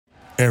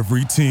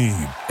Every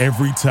team,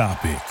 every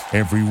topic,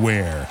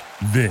 everywhere.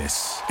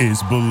 This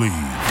is Believe.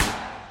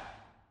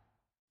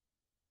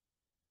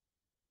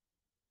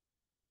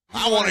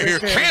 I want to hear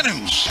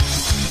cannons.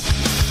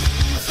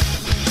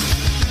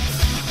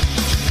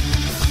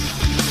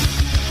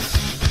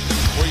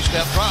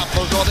 Three-step drop,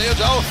 goes on the end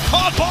zone.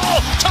 On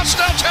ball,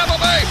 touchdown Tampa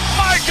Bay.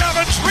 Mike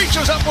Evans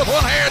reaches up with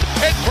one hand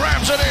and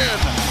grabs it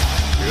in.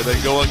 Here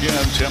they go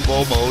again. Tim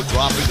Bomo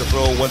dropping the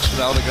throw.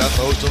 Winston out again,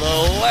 throws to the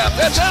left.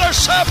 It's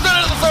intercepted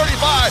into the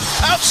 35.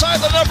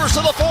 Outside the numbers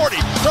to the 40,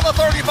 to the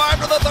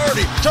 35, to the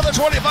 30, to the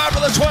 25,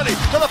 to the 20,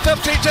 to the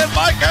 15-10.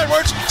 Mike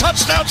Edwards,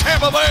 touchdown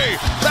Tampa Bay.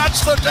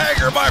 That's the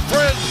dagger, my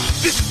friend.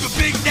 This is the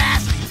Big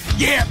Nasty.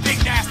 Yeah, Big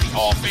Nasty.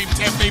 Hall of Fame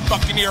Tampa Bay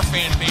Buccaneer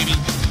fan, baby.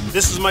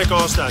 This is Mike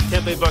Allstott,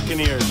 Tampa Bay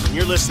Buccaneers, and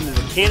you're listening to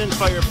the Cannon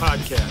Fire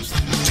Podcast.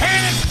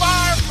 Cannon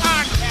Fire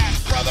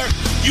Podcast, brother.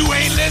 You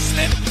ain't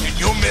listening, and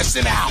you're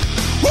missing out.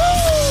 Woo!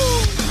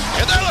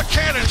 And there the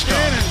cannons go.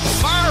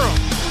 Fire them.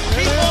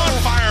 Keep on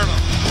firing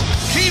them.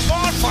 Keep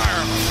on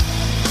firing them.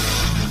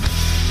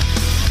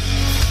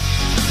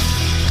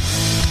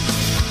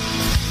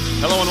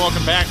 Hello and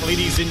welcome back,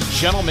 ladies and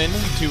gentlemen,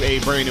 to a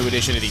brand new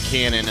edition of the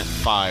Cannon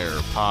Fire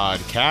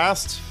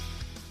Podcast.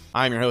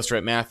 I'm your host,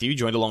 Rhett Matthew,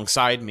 joined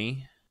alongside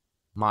me,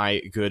 my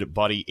good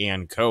buddy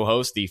and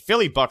co-host, the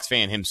Philly Bucks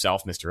fan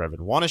himself, Mr. Evan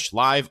Wanish,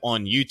 live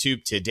on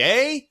YouTube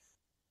today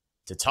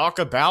to talk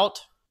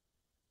about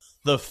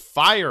the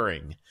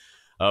firing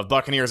of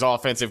Buccaneers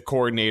offensive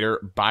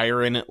coordinator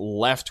Byron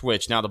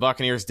Leftwich. Now, the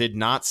Buccaneers did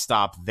not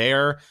stop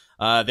there.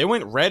 They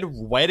went red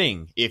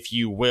wedding, if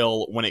you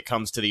will, when it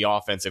comes to the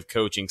offensive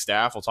coaching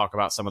staff. We'll talk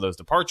about some of those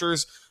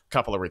departures, a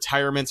couple of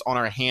retirements on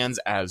our hands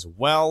as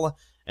well,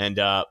 and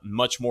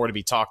much more to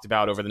be talked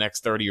about over the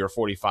next 30 or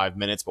 45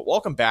 minutes. But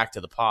welcome back to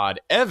the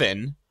pod.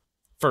 Evan,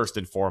 first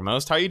and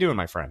foremost, how you doing,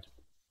 my friend?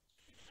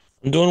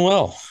 I'm doing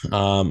well.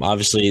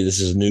 Obviously,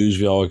 this is news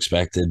we all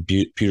expected.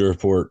 Pewter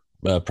Report,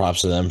 props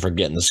to them for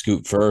getting the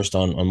scoop first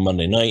on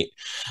Monday night.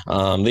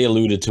 They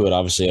alluded to it,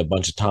 obviously, a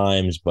bunch of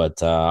times,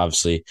 but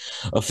obviously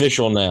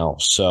official now.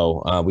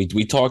 So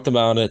we talked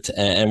about it,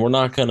 and we're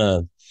not going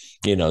to,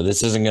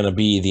 this isn't going to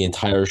be the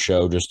entire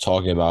show just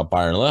talking about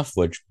Byron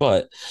Leftwich,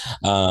 but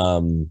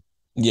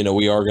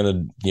we are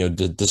going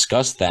to,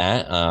 discuss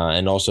that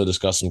and also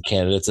discuss some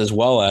candidates, as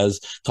well as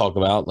talk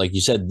about, like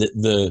you said,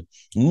 the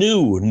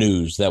new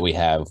news that we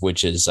have,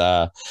 which is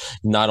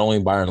not only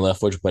Byron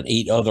Leftwich, but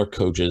 8 other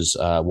coaches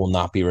will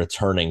not be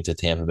returning to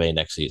Tampa Bay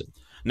next season.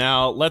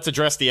 Now, let's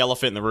address the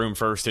elephant in the room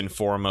first and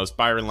foremost.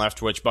 Byron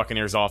Leftwich,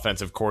 Buccaneers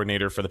offensive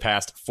coordinator for the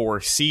past 4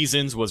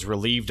 seasons, was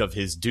relieved of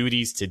his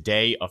duties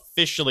today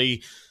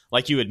officially.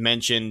 Like you had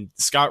mentioned,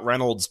 Scott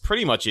Reynolds,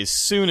 pretty much as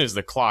soon as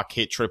the clock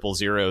hit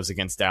 000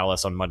 against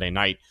Dallas on Monday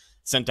night,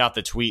 sent out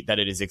the tweet that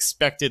it is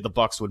expected the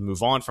Bucs would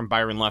move on from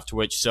Byron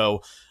Leftwich.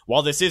 So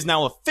while this is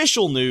now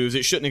official news,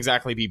 it shouldn't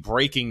exactly be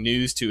breaking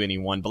news to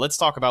anyone. But let's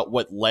talk about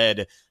what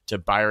led to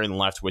Byron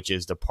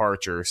Leftwich's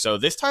departure. So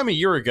this time a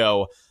year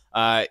ago,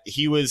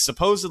 he was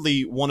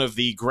supposedly one of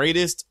the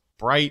greatest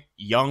bright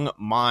young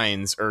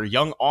minds, or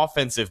young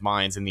offensive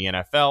minds in the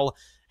NFL,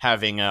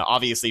 having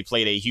obviously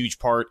played a huge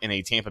part in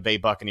a Tampa Bay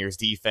Buccaneers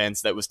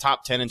defense that was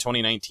top 10 in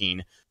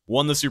 2019,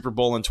 won the Super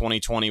Bowl in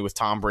 2020 with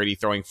Tom Brady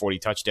throwing 40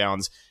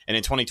 touchdowns, and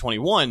in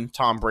 2021,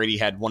 Tom Brady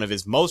had one of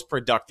his most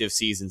productive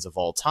seasons of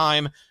all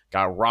time,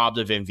 got robbed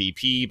of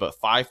MVP, but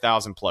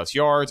 5,000-plus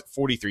yards,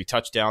 43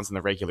 touchdowns in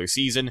the regular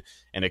season,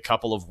 and a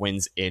couple of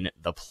wins in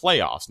the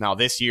playoffs. Now,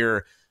 this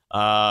year,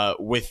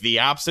 with the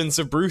absence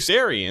of Bruce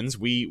Arians,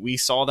 we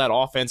saw that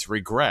offense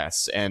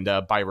regress, and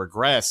by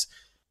regress,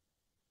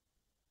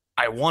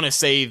 I want to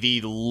say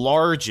the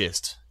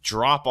largest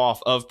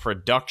drop-off of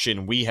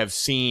production we have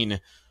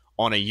seen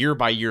on a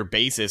year-by-year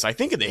basis, I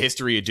think, in the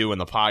history of doing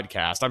the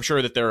podcast. I'm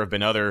sure that there have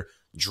been other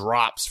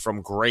drops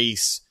from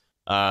grace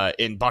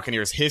in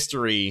Buccaneers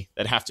history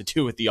that have to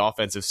do with the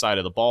offensive side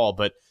of the ball,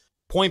 but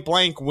point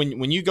blank,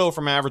 when you go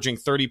from averaging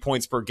 30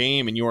 points per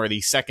game and you are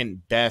the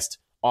second best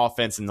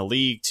offense in the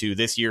league to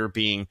this year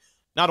being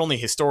not only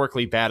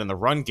historically bad in the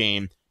run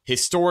game,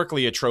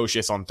 historically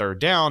atrocious on third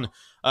down,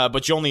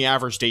 but you only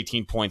averaged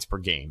 18 points per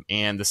game.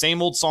 And the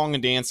same old song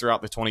and dance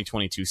throughout the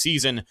 2022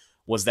 season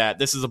was that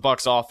this is a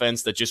Bucs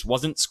offense that just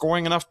wasn't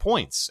scoring enough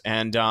points.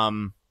 And,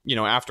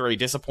 after a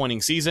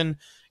disappointing season,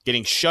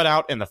 getting shut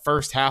out in the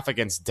first half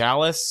against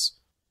Dallas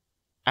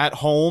at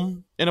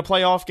home in a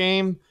playoff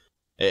game,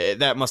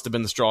 that must have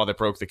been the straw that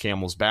broke the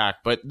camel's back.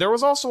 But there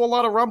was also a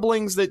lot of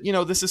rumblings that,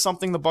 this is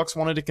something the Bucs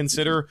wanted to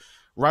consider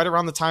right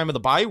around the time of the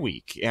bye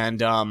week. And,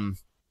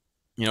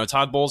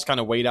 Todd Bowles kind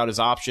of weighed out his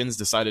options,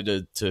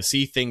 decided to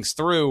see things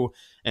through,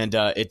 and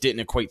it didn't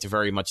equate to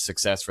very much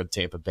success for the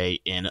Tampa Bay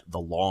in the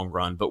long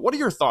run. But what are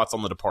your thoughts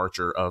on the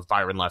departure of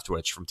Byron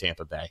Leftwich from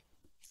Tampa Bay?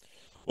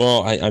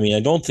 Well, I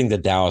don't think the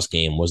Dallas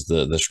game was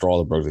the straw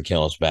that broke the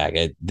camel's back.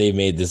 They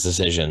made this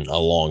decision a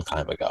long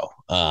time ago.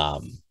 I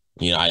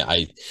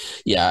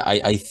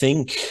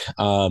think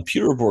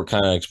Pewter Report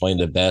kind of explained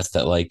it best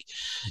that,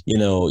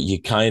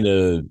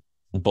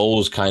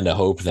 Bowles kind of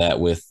hoped that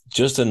with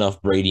just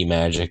enough Brady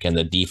magic and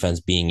the defense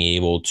being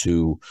able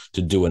to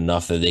do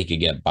enough that they could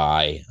get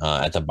by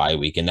at the bye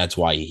week, and that's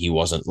why he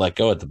wasn't let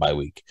go at the bye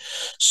week.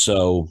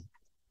 So,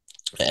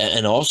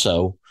 and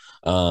also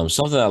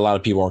something that a lot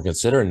of people aren't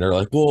considering. They're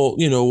like, well,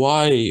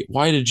 why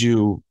did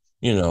you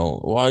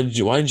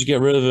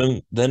get rid of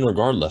him then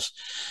regardless?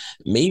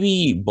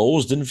 Maybe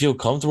Bowles didn't feel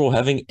comfortable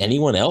having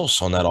anyone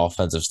else on that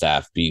offensive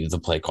staff be the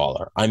play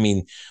caller. I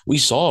mean, we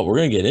saw it. We're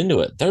going to get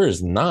into it. There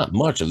is not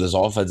much of this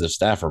offensive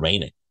staff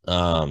remaining.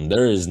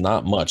 There is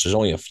not much. There's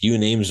only a few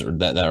names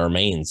that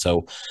remain.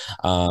 So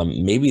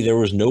maybe there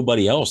was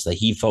nobody else that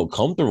he felt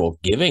comfortable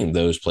giving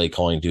those play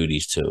calling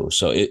duties to.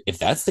 So if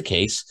that's the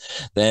case,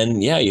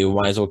 then yeah, you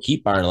might as well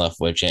keep Byron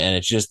Leftwich. And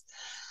it's just,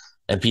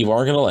 and people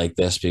aren't going to like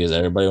this because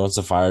everybody wants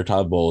to fire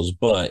Todd Bowles.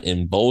 But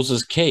in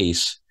Bowles'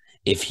 case,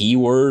 if he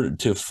were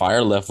to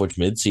fire Leftwich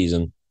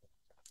midseason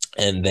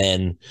and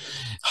then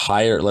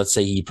hire, let's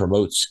say he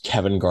promotes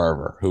Kevin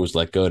Garver, who was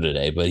let go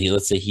today, but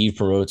let's say he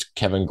promotes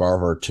Kevin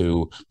Garver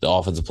to the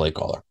offensive play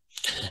caller.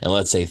 And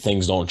let's say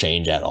things don't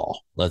change at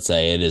all. Let's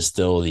say it is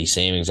still the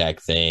same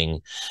exact thing.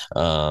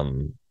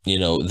 Then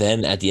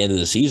at the end of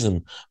the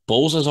season,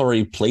 Bowles has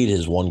already played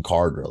his one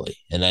card really,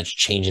 and that's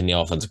changing the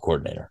offensive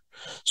coordinator.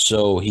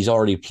 So he's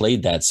already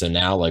played that. So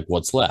now, like,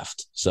 what's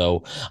left?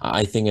 So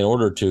I think in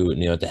order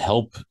to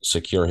help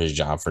secure his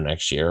job for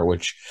next year,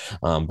 which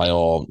by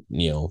all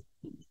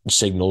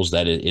signals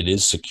that it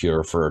is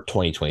secure for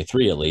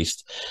 2023 at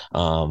least.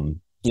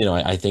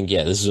 I think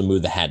this is a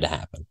move that had to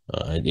happen.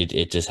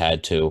 It just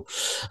had to.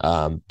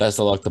 Best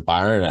of luck to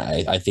Byron.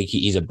 I think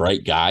he's a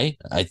bright guy.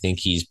 I think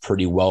he's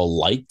pretty well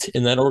liked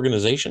in that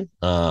organization.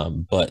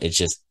 But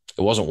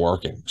it wasn't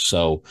working.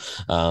 So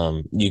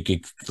you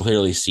could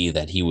clearly see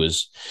that he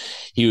was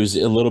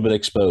a little bit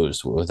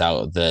exposed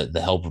without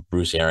the help of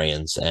Bruce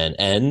Arians.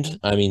 And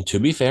I mean, to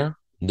be fair,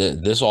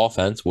 this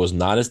offense was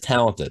not as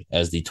talented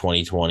as the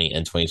 2020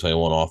 and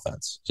 2021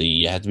 offense. So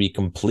you have to be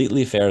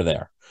completely fair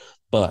there.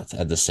 But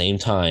at the same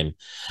time,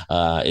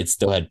 it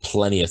still had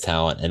plenty of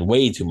talent and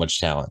way too much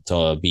talent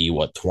to be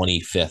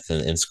 25th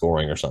in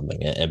scoring or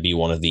something and be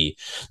one of the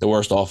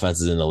worst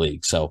offenses in the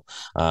league. So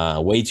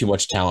way too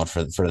much talent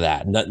for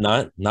that.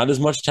 Not as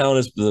much talent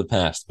as the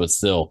past, but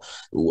still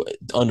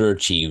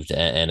underachieved,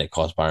 and it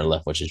cost Byron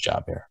Leftwich's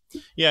job here.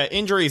 Yeah,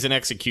 injuries and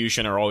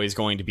execution are always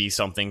going to be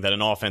something that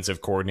an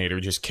offensive coordinator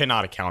just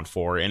cannot account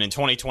for. And in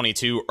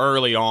 2022,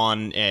 early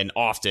on and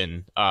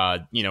often,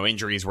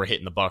 injuries were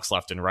hitting the Bucs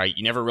left and right.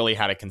 You never really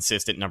had a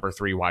consistent number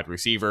 3 wide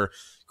receiver.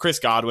 Chris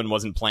Godwin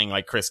wasn't playing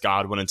like Chris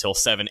Godwin until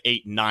 7,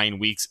 8, 9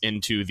 weeks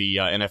into the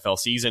NFL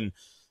season.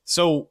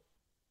 So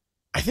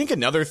I think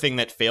another thing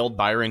that failed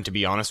Byron, to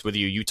be honest with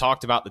you, you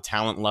talked about the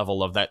talent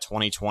level of that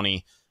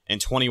 2020 and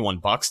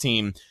 21 Bucs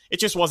team. It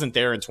just wasn't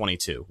there in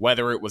 22,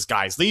 whether it was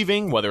guys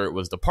leaving, whether it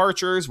was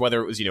departures,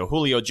 whether it was,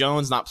 Julio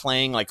Jones not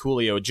playing like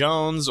Julio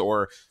Jones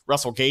or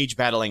Russell Gage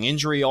battling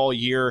injury all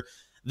year.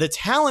 The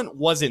talent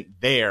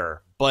wasn't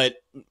there, but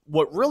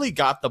what really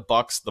got the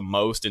Bucs the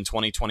most in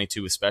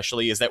 2022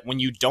 especially is that when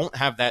you don't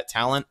have that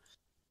talent,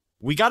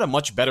 we got a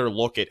much better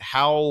look at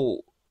how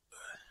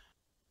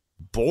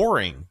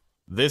boring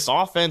this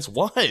offense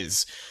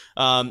was.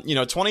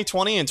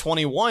 2020 and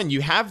 21,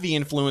 you have the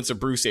influence of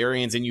Bruce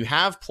Arians and you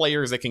have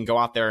players that can go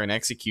out there and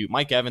execute.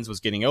 Mike Evans was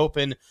getting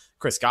open.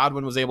 Chris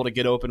Godwin was able to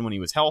get open when he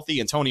was healthy.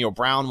 Antonio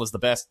Brown was the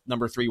best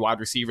number 3 wide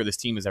receiver this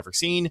team has ever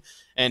seen.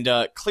 And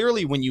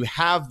clearly when you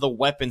have the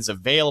weapons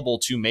available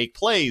to make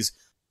plays,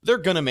 they're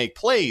going to make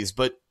plays.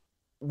 But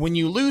when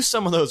you lose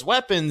some of those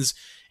weapons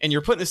and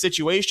you're put in a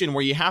situation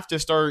where you have to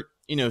start,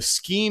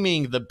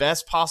 scheming the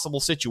best possible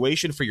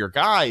situation for your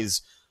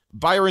guys,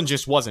 Byron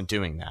just wasn't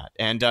doing that.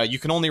 And you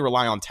can only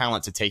rely on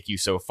talent to take you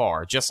so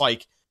far. Just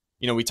like,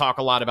 we talk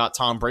a lot about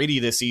Tom Brady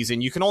this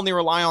season. You can only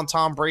rely on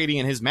Tom Brady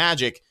and his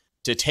magic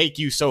to take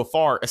you so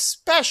far,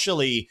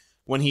 especially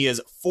when he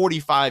is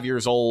 45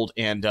 years old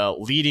and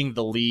leading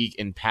the league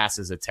in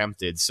passes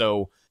attempted.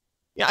 So,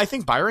 yeah, I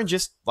think Byron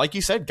just, like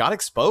you said, got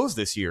exposed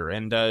this year.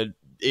 And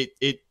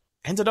it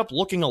ended up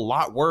looking a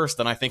lot worse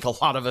than I think a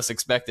lot of us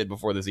expected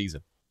before the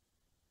season.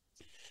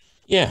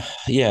 Yeah,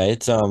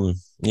 it's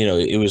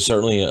it was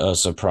certainly a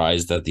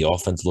surprise that the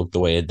offense looked the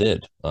way it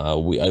did.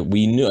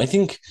 We knew. I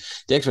think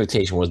the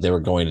expectation was they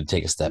were going to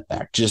take a step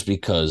back, just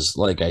because,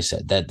 like I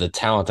said, that the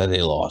talent that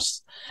they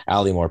lost,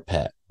 Ali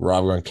Marpet,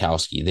 Rob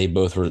Gronkowski, they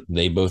both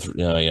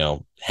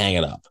hang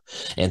it up.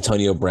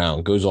 Antonio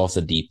Brown goes off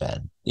the deep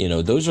end.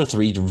 Those are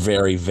 3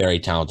 very, very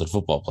talented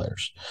football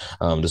players.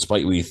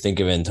 Despite what you think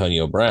of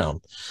Antonio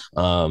Brown,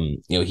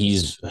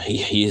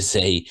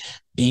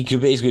 he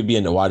could basically be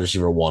a wide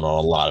receiver 1 on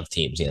a lot of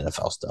teams in the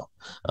NFL still.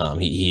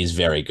 He's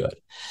very good.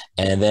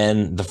 And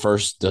then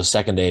the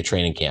second day of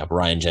training camp,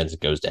 Ryan Jensen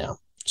goes down.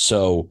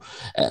 So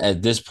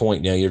at this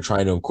point, you're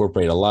trying to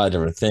incorporate a lot of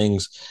different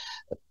things.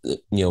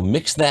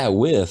 Mix that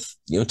with,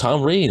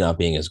 Tom Brady not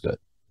being as good.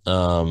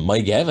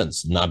 Mike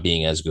Evans not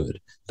being as good,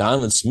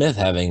 Donovan Smith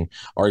having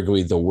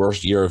arguably the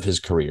worst year of his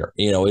career.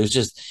 It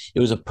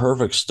was a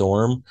perfect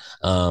storm.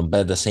 But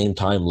at the same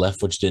time,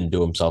 Leftwich didn't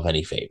do himself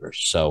any favors.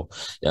 So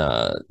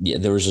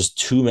there was just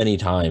too many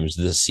times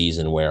this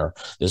season where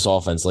this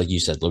offense, like you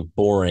said, looked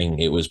boring.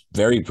 It was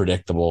very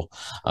predictable.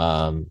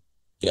 There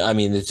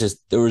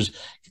was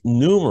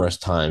numerous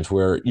times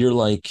where you're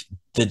like,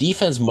 the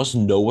defense must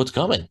know what's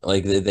coming.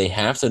 Like they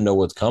have to know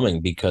what's coming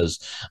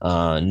because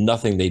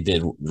nothing they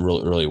did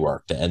really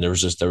worked. And there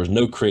was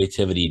no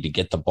creativity to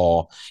get the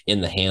ball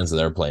in the hands of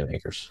their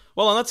playmakers.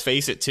 Well, and let's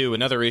face it too,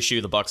 another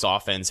issue the Bucs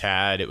offense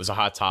had, it was a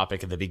hot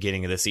topic at the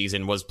beginning of the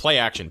season, was play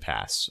action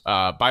pass.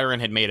 Byron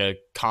had made a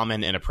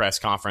comment in a press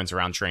conference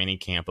around training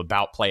camp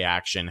about play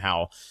action,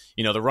 how,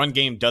 the run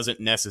game doesn't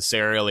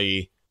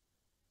necessarily.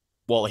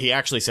 Well, he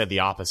actually said the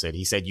opposite.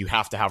 He said you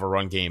have to have a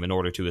run game in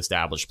order to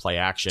establish play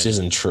action. Which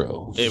isn't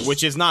true.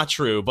 Which is not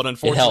true. But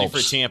unfortunately for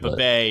Tampa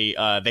Bay,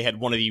 they had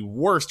one of the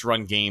worst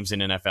run games in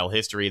NFL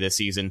history this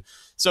season.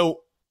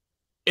 So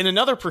in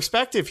another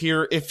perspective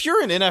here, if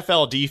you're an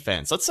NFL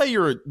defense, let's say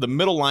you're the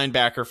middle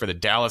linebacker for the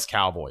Dallas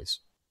Cowboys.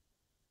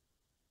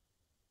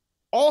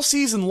 All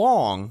season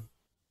long,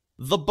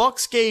 the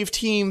Bucs gave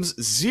teams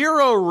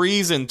zero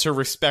reason to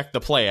respect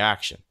the play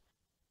action.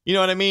 You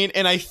know what I mean?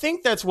 And I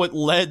think that's what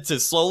led to,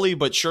 slowly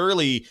but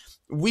surely,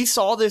 we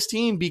saw this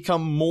team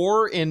become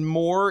more and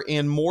more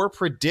and more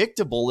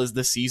predictable as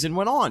the season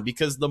went on,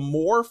 because the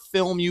more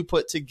film you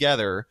put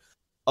together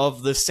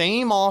of the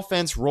same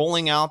offense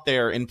rolling out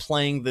there and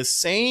playing the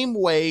same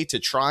way to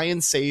try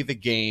and save a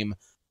game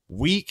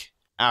week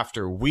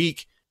after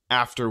week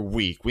after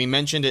week. We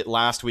mentioned it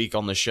last week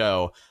on the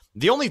show.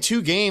 The only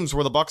two games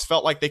where the Bucs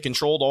felt like they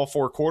controlled all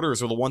four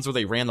quarters were the ones where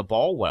they ran the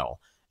ball well.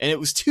 And it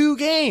was 2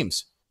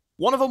 games.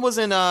 One of them was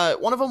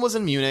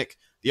in Munich.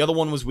 The other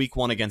one was week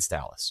 1 against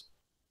Dallas.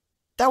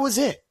 That was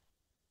it.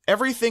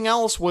 Everything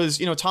else was,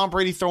 Tom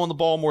Brady throwing the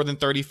ball more than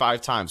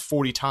 35 times,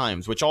 40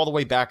 times, which all the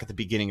way back at the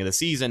beginning of the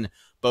season,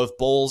 both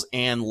Bowles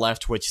and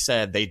Leftwich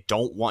said they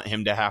don't want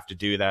him to have to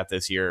do that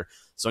this year.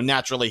 So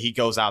naturally, he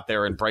goes out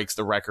there and breaks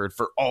the record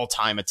for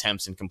all-time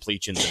attempts and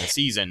completions in a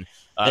season,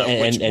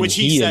 which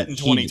he set in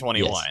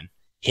 2021. Yes.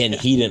 And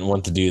he didn't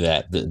want to do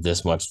that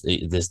this much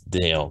in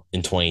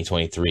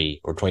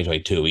 2023 or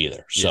 2022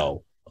 either.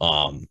 So,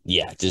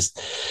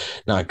 just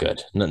not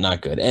good,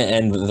 not good.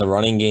 And the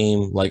running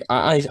game, like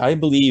I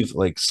believe,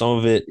 like some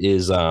of it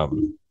is,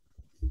 some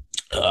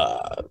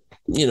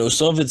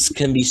of it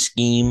can be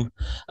scheme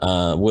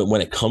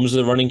when it comes to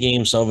the running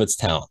game. Some of it's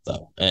talent,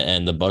 though.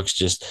 And the Bucs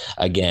just,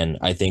 again,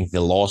 I think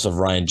the loss of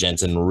Ryan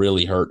Jensen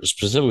really hurt,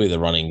 specifically the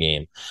running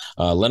game.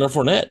 Leonard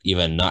Fournette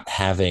even not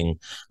having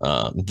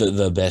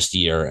the best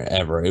year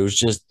ever. It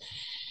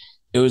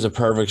was a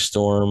perfect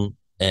storm.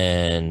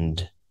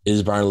 And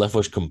is Byron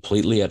Leftwich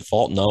completely at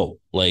fault? No.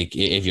 Like,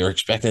 if you're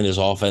expecting his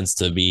offense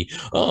to be,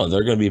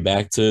 they're going to be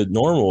back to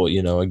normal,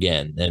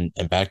 again, and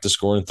back to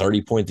scoring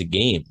 30 points a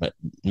game, but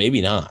maybe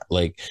not.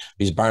 Like,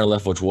 because Byron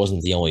Leftwich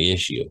wasn't the only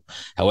issue.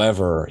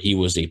 However, he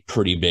was a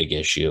pretty big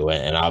issue,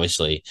 and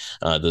obviously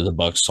the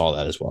Bucs saw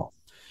that as well.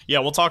 Yeah,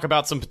 we'll talk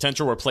about some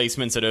potential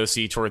replacements at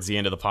OC towards the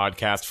end of the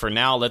podcast. For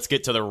now, let's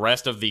get to the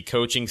rest of the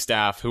coaching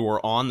staff who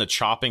were on the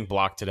chopping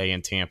block today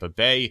in Tampa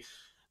Bay.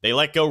 They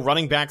let go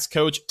running backs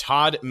coach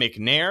Todd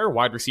McNair,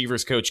 wide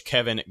receivers coach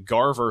Kevin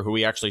Garver, who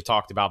we actually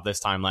talked about this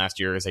time last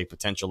year as a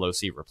potential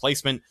OC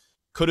replacement.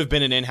 Could have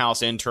been an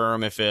in-house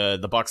interim if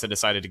the Bucs had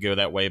decided to go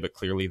that way, but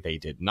clearly they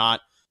did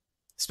not.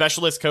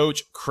 Specialist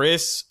coach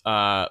Chris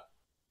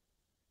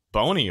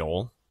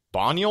Boniol.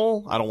 I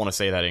don't want to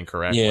say that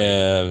incorrectly.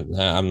 Yeah,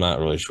 I'm not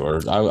really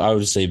sure. I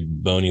would say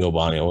Boniol,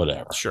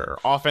 whatever. Sure.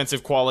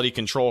 Offensive quality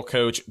control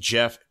coach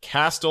Jeff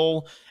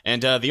Castle.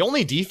 And the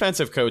only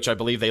defensive coach I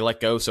believe they let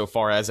go so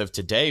far as of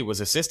today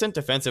was assistant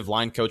defensive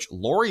line coach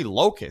Lori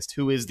Locust,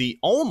 who is the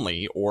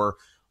only, or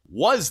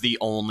was the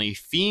only,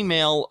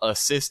 female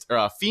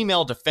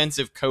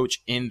defensive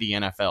coach in the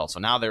NFL. So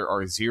now there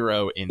are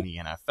 0 in the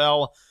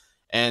NFL.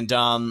 And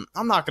I'm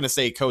not going to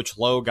say Coach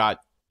Lowe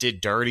did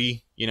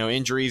dirty.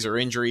 Injuries are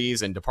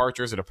injuries and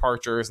departures are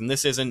departures. And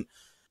this isn't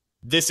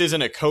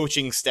a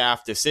coaching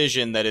staff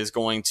decision that is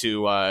going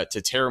to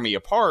tear me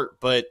apart.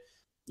 But,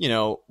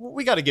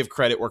 we got to give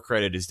credit where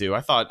credit is due. I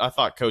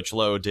thought Coach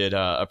Lowe did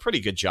a pretty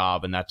good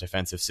job in that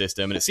defensive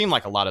system. And it seemed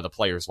like a lot of the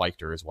players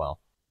liked her as well.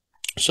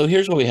 So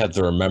here's what we have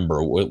to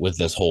remember with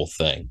this whole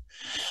thing.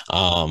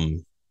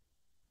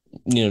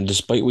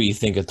 Despite what you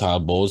think of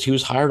Todd Bowles, he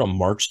was hired on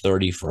March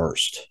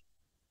 31st.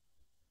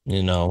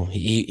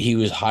 He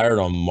was hired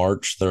on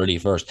March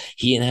 31st.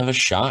 He didn't have a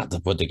shot to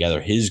put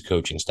together his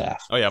coaching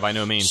staff. Oh, yeah, by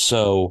no means.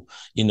 So,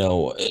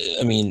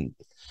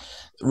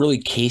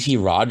 really Casey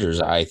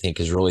Rogers, I think,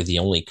 is really the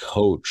only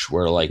coach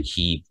where,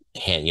 he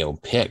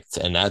picked,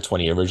 and that's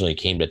when he originally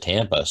came to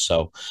Tampa.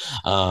 So,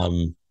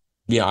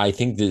 Yeah, I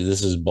think that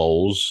this is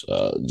Bowles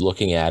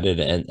looking at it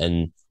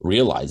and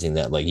realizing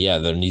that, like, yeah,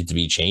 there needs to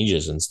be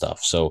changes and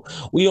stuff. So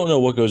we don't know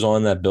what goes on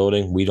in that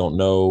building. We don't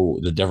know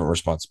the different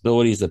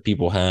responsibilities that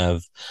people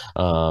have,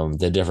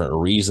 the different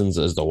reasons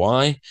as to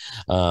why.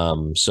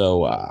 I'm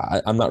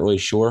not really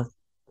sure.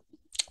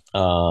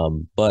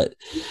 But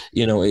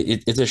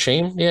it's a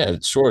shame. Yeah,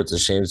 sure, it's a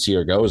shame to see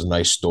her go. It was a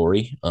nice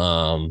story.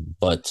 At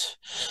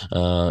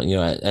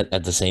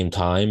the same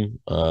time,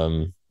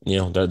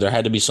 there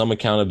had to be some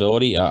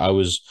accountability. I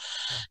was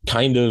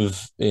kind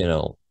of,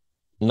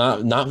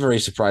 not very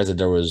surprised that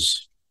there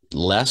was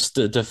less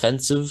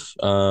defensive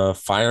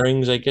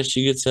firings, I guess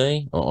you could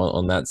say,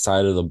 on that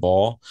side of the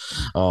ball.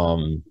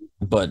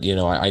 But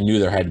I knew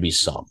there had to be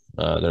some.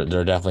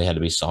 There definitely had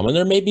to be some, and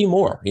there may be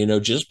more.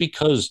 Just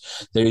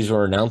because these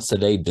were announced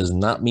today does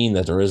not mean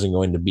that there isn't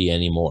going to be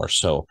any more.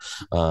 So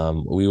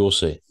we will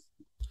see.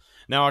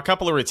 Now, a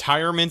couple of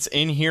retirements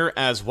in here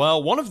as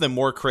well. One of them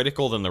more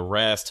critical than the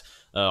rest.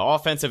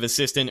 Offensive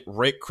assistant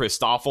Rick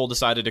Christoffel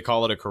decided to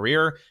call it a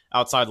career.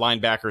 Outside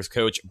linebackers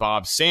coach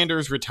Bob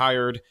Sanders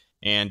retired.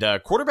 And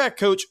quarterback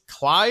coach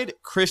Clyde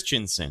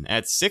Christensen,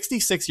 at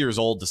 66 years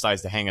old,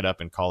 decides to hang it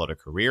up and call it a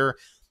career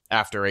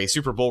after a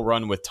Super Bowl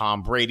run with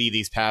Tom Brady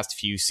these past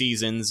few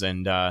seasons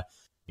and,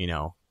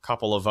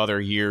 couple of other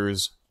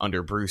years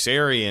under Bruce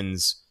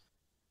Arians.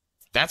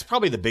 That's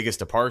probably the biggest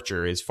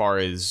departure as far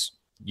as,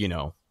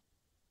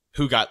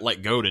 who got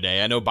let go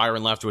today. I know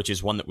Byron Leftwich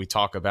is one that we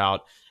talk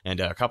about and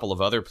a couple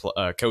of other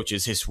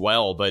coaches as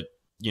well. But,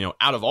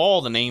 out of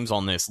all the names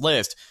on this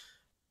list,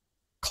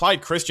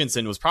 Clyde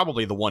Christensen was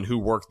probably the one who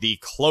worked the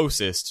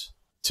closest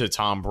to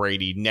Tom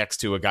Brady next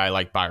to a guy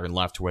like Byron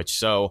Leftwich.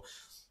 So,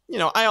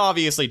 I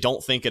obviously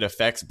don't think it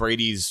affects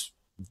Brady's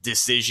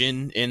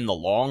decision in the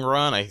long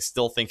run. I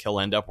still think he'll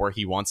end up where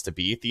he wants to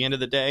be at the end of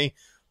the day.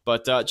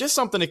 But just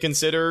something to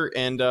consider,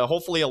 and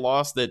hopefully a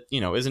loss that,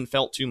 isn't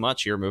felt too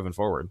much here moving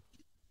forward.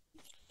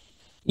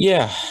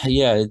 Yeah,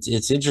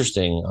 it's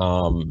interesting.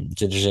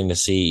 It's interesting to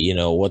see,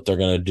 what they're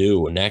going to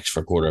do next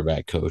for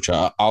quarterback coach.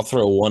 I'll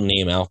throw one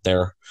name out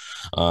there.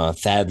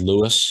 Thad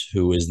Lewis,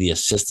 who is the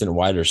assistant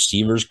wide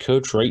receivers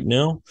coach right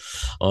now.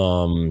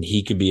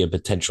 He could be a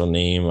potential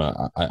name,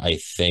 I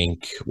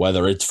think,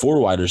 whether it's for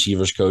wide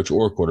receivers coach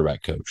or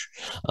quarterback coach.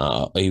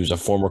 He was a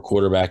former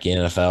quarterback in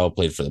NFL,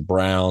 played for the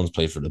Browns,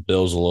 played for the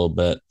Bills a little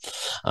bit.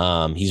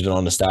 He's been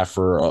on the staff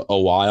for a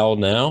while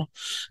now.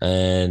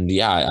 And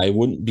yeah, I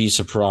wouldn't be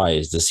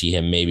surprised to see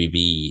him maybe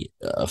be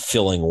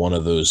filling one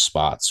of those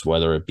spots,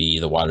 whether it be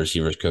the wide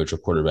receivers coach or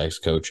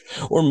quarterbacks coach,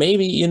 or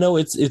maybe,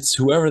 it's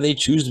whoever they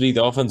choose to be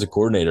the offensive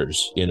coordinators.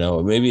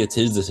 Maybe it's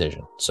his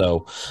decision.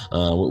 So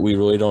we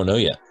really don't know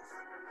yet.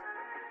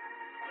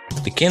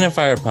 The Cannon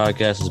Fire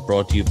podcast is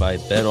brought to you by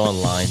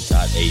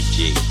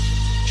betonline.ag.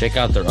 Check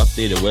out their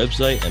updated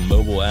website and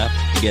mobile app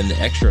to get an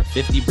extra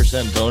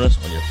 50% bonus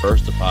on your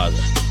first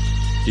deposit.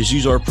 Just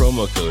use our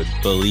promo code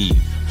BELIEVE,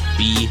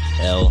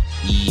 BLEAV,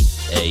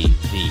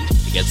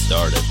 to get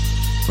started.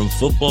 From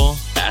football,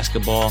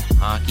 basketball,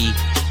 hockey,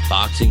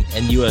 boxing,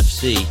 and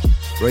UFC,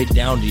 right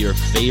down to your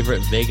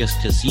favorite Vegas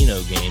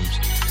casino games,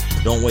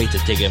 don't wait to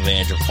take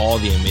advantage of all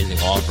the amazing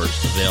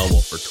offers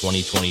available for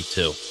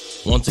 2022.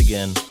 Once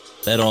again,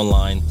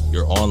 BetOnline,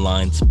 your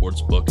online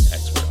sportsbook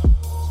expert.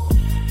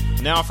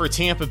 Now for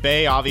Tampa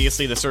Bay,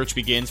 obviously the search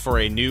begins for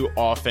a new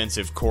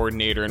offensive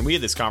coordinator, and we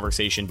had this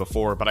conversation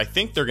before, but I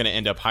think they're going to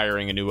end up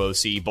hiring a new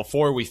OC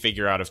before we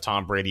figure out if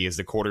Tom Brady is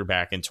the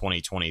quarterback in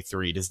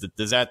 2023. Does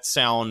that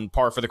sound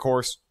par for the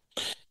course?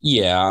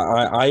 Yeah,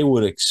 I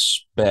would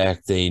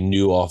expect a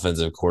new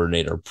offensive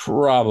coordinator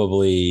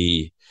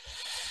probably,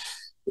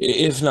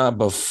 if not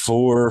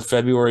before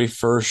February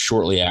 1st,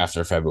 shortly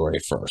after February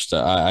 1st.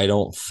 I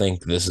don't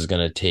think this is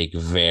going to take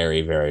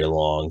very, very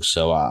long.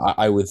 So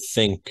I would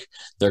think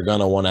they're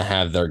going to want to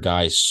have their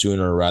guys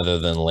sooner rather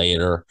than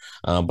later.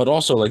 But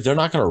also, they're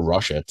not going to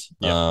rush it,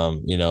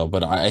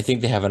 but I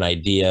think they have an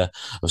idea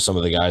of some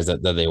of the guys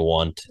that they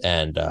want.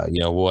 And,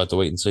 we'll have to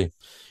wait and see.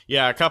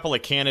 Yeah, a couple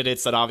of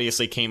candidates that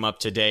obviously came up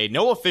today.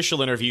 No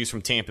official interviews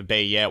from Tampa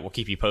Bay yet. We'll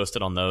keep you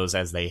posted on those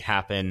as they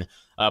happen.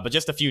 But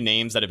just a few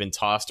names that have been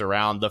tossed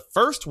around. The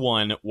first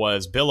one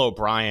was Bill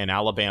O'Brien,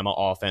 Alabama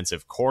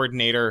offensive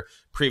coordinator.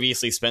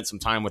 Previously spent some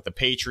time with the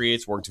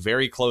Patriots, worked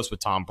very close with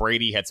Tom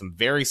Brady, had some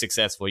very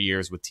successful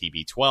years with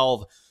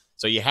TB12.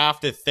 So you have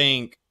to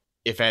think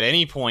if at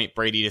any point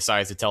Brady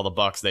decides to tell the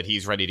Bucs that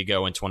he's ready to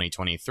go in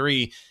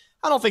 2023,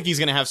 I don't think he's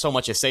going to have so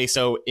much a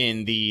say-so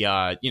in the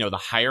the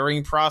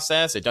hiring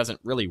process. It doesn't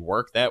really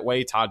work that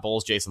way. Todd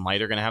Bowles, Jason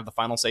Light are going to have the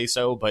final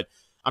say-so, but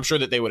I'm sure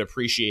that they would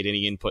appreciate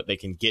any input they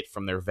can get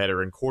from their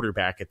veteran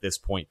quarterback at this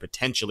point,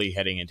 potentially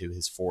heading into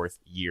his fourth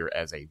year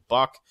as a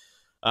Buck.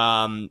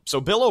 So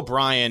Bill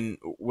O'Brien,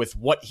 with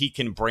what he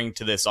can bring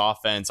to this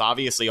offense,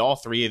 obviously all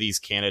three of these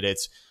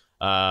candidates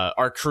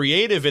are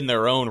creative in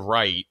their own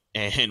right,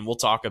 and we'll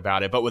talk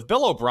about it. But with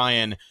Bill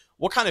O'Brien,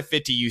 what kind of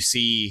fit do you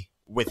see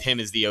with him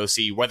as the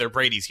OC, whether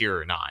Brady's here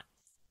or not?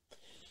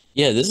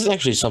 Yeah, this is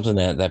actually something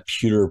that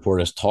Pewter Report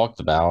has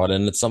talked about,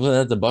 and it's something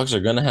that the Bucs are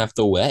going to have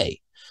to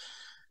weigh.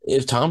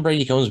 If Tom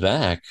Brady comes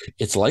back,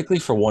 it's likely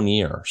for 1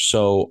 year.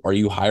 So are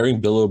you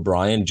hiring Bill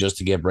O'Brien just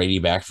to get Brady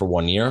back for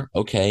 1 year?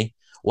 Okay.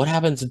 What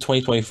happens in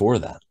 2024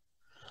 then?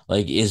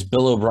 Like, is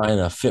Bill O'Brien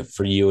a fit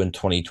for you in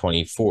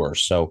 2024?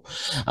 So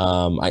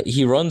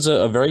he runs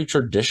a very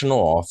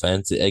traditional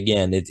offense.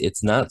 Again,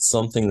 it's not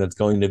something that's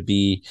going to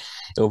be,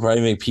 it'll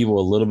probably make people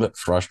a little bit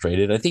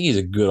frustrated. I think he's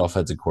a good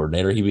offensive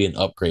coordinator. He'd be an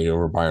upgrade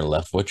over Byron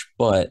Leftwich,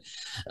 but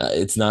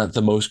it's not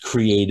the most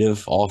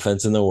creative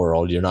offense in the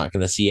world. You're not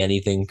going to see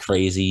anything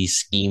crazy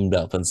schemed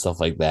up and stuff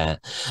like that.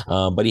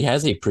 But he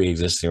has a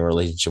pre-existing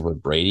relationship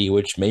with Brady,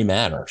 which may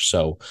matter.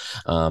 So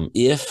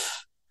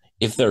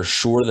if they're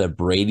sure that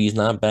Brady's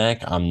not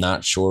back, I'm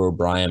not sure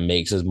O'Brien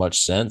makes as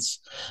much sense.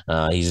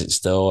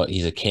 He's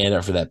a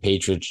candidate for that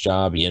Patriots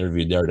job. He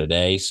interviewed there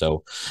today,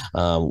 so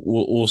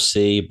we'll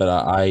see. But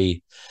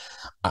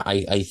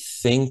I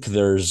think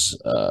there's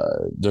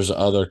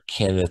other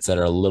candidates that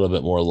are a little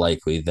bit more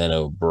likely than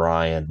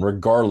O'Brien,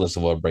 regardless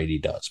of what Brady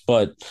does.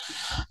 But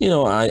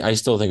I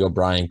still think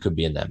O'Brien could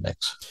be in that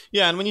mix.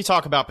 Yeah, and when you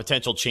talk about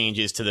potential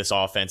changes to this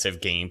offensive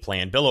game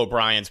plan, Bill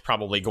O'Brien's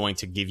probably going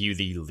to give you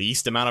the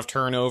least amount of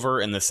turnover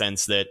in the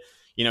sense that,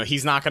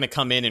 he's not going to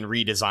come in and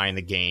redesign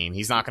the game.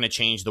 He's not going to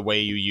change the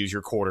way you use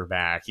your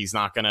quarterback. He's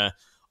not going to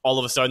all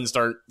of a sudden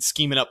start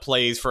scheming up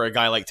plays for a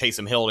guy like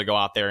Taysom Hill to go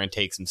out there and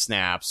take some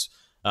snaps.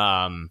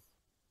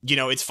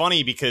 It's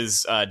funny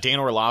because Dan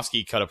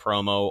Orlovsky cut a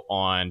promo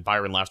on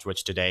Byron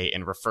Leftwich today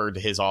and referred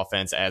to his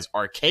offense as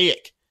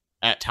archaic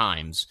at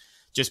times,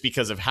 just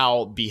because of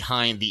how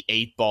behind the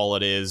eight ball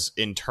it is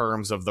in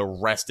terms of the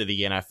rest of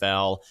the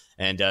NFL.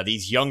 And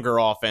these younger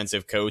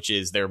offensive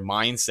coaches, their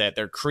mindset,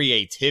 their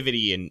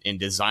creativity in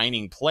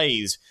designing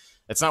plays,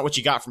 that's not what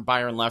you got from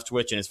Byron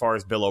Leftwich. And as far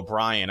as Bill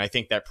O'Brien, I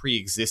think that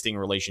pre-existing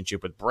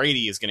relationship with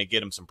Brady is going to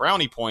get him some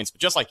brownie points.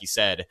 But just like you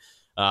said,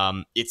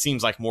 it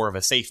seems like more of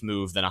a safe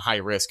move than a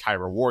high-risk,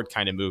 high-reward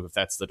kind of move if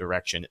that's the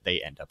direction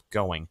they end up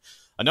going.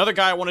 Another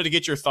guy I wanted to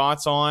get your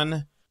thoughts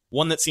on,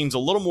 one that seems a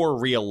little more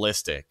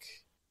realistic,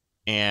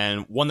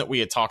 and one that we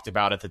had talked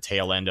about at the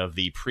tail end of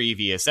the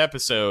previous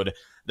episode,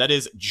 that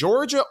is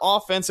Georgia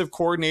offensive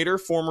coordinator,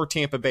 former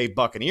Tampa Bay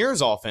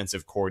Buccaneers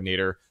offensive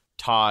coordinator,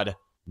 Todd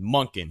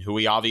Monken, who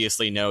we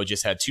obviously know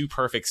just had 2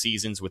 perfect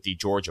seasons with the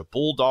Georgia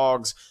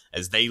Bulldogs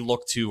as they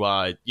look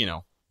to,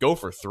 go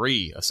for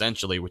 3,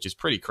 essentially, which is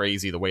pretty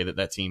crazy the way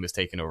that team has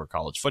taken over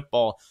college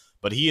football.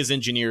 But he has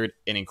engineered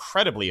an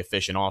incredibly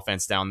efficient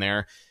offense down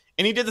there,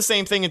 and he did the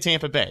same thing in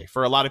Tampa Bay.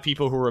 For a lot of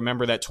people who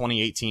remember that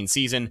 2018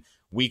 season,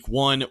 Week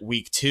 1,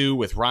 Week 2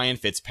 with Ryan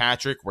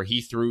Fitzpatrick, where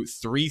he threw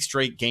 3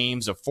 straight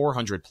games of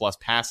 400-plus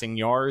passing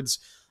yards.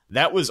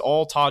 That was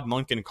all Todd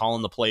Monken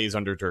calling the plays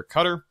under Dirk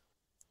Cutter.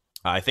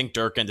 I think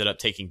Dirk ended up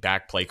taking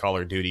back play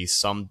caller duties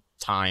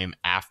sometime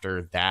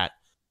after that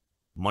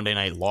Monday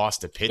night loss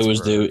to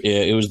Pittsburgh.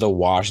 It was the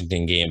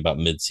Washington game about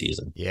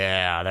midseason.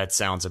 Yeah, that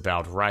sounds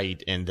about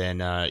right. And then,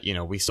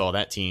 we saw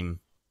that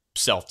team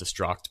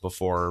self-destruct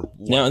before.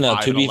 Now,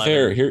 to be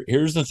fair,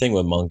 here's the thing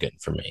with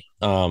Monken for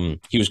me.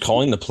 He was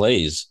calling the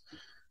plays.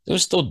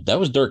 That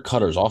was Dirk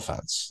Cutter's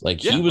offense.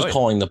 He was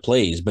calling the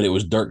plays, but it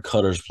was Dirk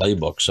Cutter's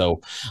playbook.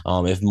 So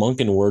if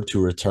Monken were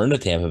to return to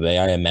Tampa Bay,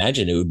 I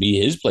imagine it would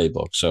be his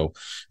playbook. So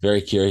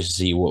very curious to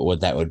see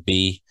what that would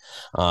be.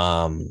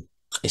 I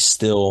am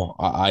still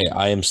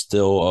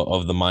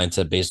of the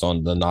mindset, based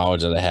on the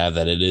knowledge that I have,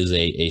 that it is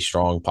a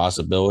strong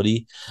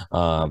possibility.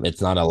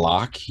 It's not a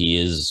lock. He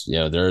is,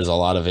 there is a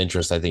lot of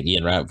interest. I think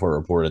Ian Rappaport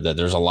reported that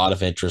there's a lot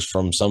of interest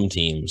from some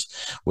teams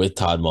with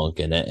Todd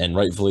Monken, and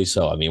rightfully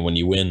so. I mean, when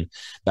you win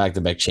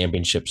back-to-back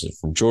championships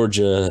from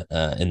Georgia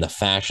in the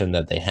fashion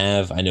that they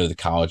have, I know the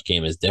college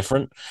game is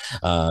different,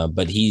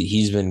 but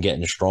he's been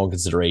getting strong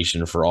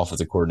consideration for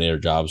offensive coordinator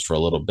jobs for a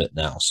little bit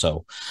now.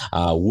 So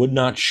would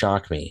not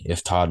shock me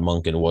if Todd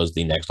Monken was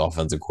the next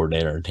offensive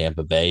coordinator in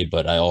Tampa Bay,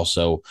 but I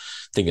also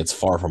think it's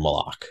far from a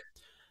lock.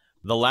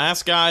 The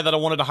last guy that I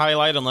wanted to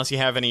highlight, unless you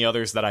have any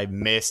others that I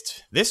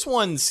missed, this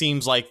one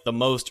seems like the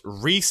most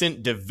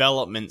recent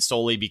development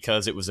solely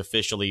because it was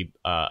officially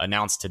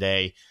announced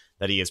today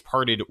that he has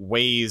parted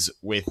ways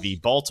with the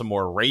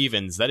Baltimore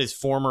Ravens. That is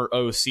former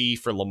OC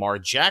for Lamar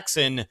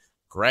Jackson,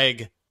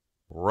 Greg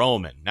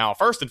Roman. Now,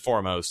 first and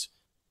foremost,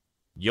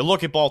 you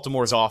look at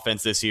Baltimore's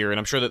offense this year, and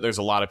I'm sure that there's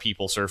a lot of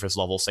people surface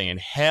level saying,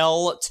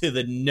 hell to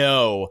the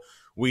no,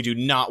 we do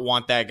not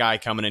want that guy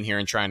coming in here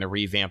and trying to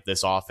revamp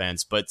this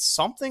offense. But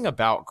something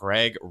about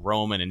Greg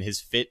Roman and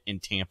his fit in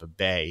Tampa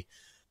Bay,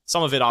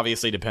 some of it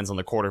obviously depends on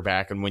the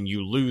quarterback, and when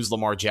you lose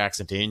Lamar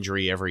Jackson to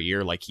injury every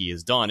year like he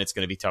has done, it's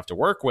going to be tough to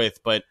work with.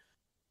 But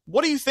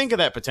what do you think of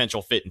that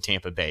potential fit in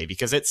Tampa Bay?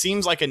 Because it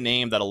seems like a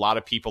name that a lot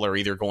of people are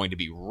either going to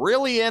be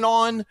really in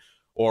on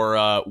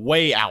or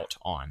way out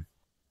on.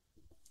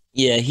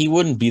 Yeah, he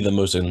wouldn't be the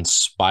most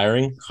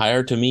inspiring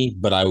hire to me,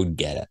 but I would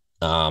get it.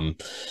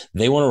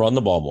 They want to run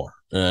the ball more.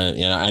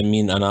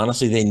 And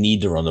honestly, they need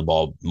to run the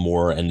ball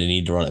more, and they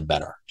need to run it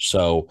better.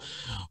 So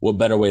what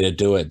better way to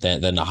do it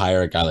than to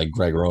hire a guy like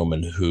Greg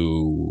Roman,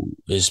 who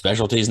his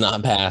specialty is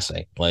not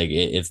passing.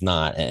 It's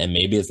not, and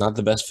maybe it's not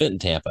the best fit in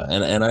Tampa.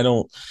 And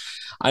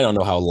I don't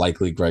know how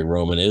likely Greg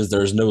Roman is.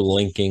 There's no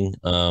linking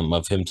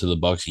of him to the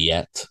Bucs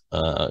yet.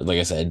 Like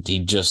I said, he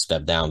just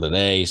stepped down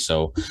today,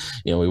 so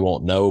we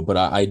won't know. But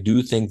I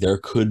do think there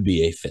could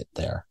be a fit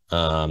there.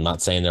 I'm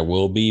not saying there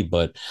will be,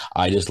 but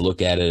I just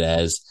look at it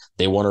as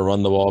they want to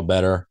run the ball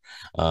better.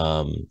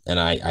 And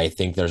I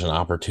think there's an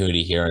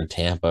opportunity here in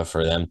Tampa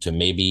for them to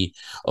maybe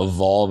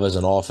evolve as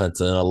an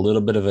offense in a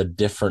little bit of a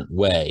different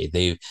way.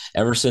 They've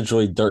ever since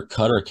really Dirk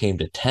Cutter came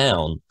to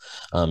town,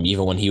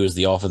 even when he was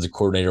the offensive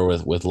coordinator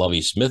with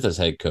Lovie Smith as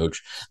head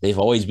coach, they've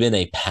always been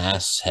a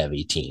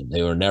pass-heavy team.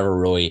 They were never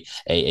really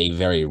a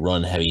very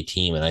run-heavy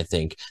team, and I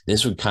think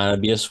this would kind of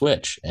be a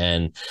switch.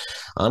 And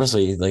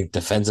honestly, like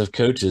defensive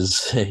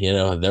coaches,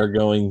 they're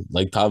going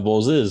like Todd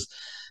Bowles is.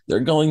 They're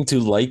going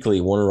to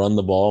likely want to run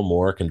the ball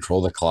more,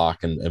 control the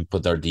clock, and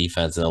put their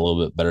defense in a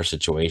little bit better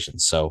situation.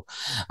 So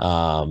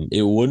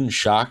it wouldn't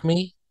shock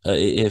me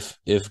if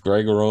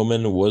Greg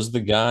Roman was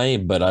the guy,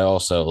 but I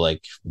also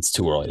it's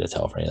too early to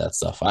tell for any of that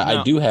stuff.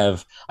 I do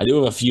have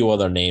a few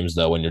other names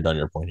though. When you're done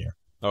your point here.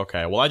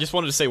 Okay. Well, I just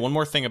wanted to say one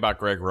more thing about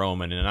Greg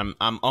Roman, and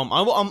I'm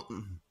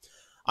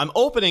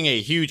opening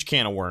a huge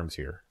can of worms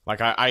here. Like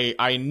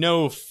I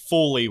know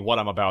fully what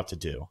I'm about to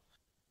do,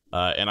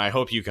 and I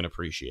hope you can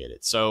appreciate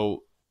it.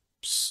 So.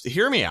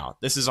 Hear me out.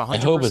 This is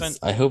 100%.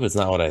 I hope it's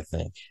not what I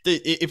think.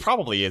 It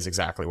probably is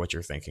exactly what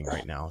you're thinking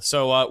right now.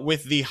 So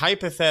with the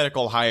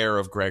hypothetical hire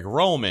of Greg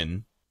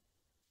Roman,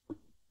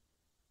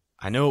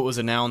 I know it was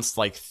announced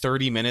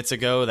 30 minutes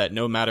ago that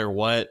no matter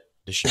what,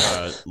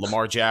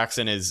 Lamar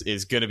Jackson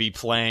is going to be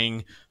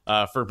playing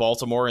for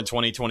Baltimore in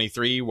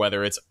 2023,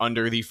 whether it's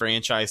under the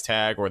franchise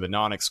tag or the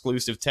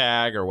non-exclusive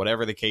tag or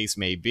whatever the case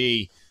may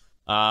be.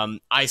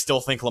 I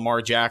still think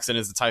Lamar Jackson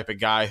is the type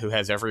of guy who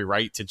has every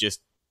right to just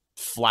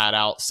flat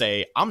out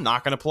say, I'm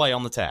not going to play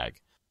on the tag,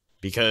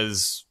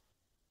 because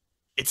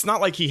it's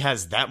not like he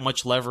has that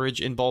much leverage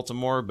in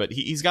Baltimore, but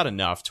he's got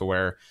enough to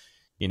where,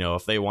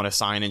 if they want to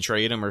sign and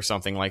trade him or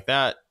something like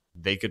that,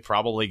 they could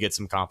probably get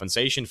some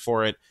compensation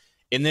for it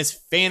in this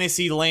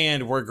fantasy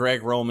land where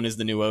Greg Roman is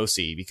the new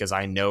OC, because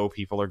I know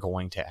people are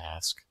going to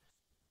ask,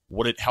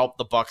 would it help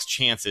the Bucs'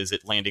 chances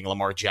at landing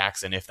Lamar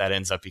Jackson if that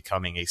ends up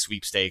becoming a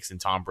sweepstakes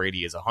and Tom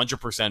Brady is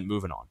 100%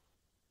 moving on?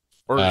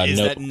 Or is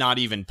that not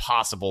even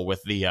possible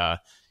with the,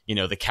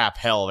 the cap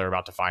hell they're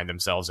about to find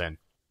themselves in?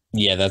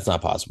 Yeah, that's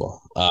not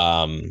possible.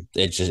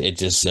 It's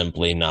just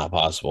simply not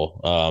possible.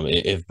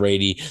 If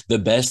Brady, the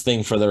best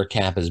thing for their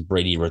cap is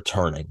Brady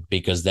returning,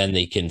 because then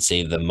they can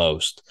save the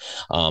most.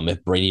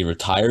 If Brady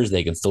retires,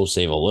 they can still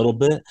save a little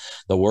bit.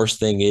 The worst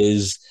thing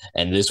is,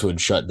 and this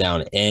would shut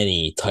down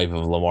any type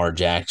of Lamar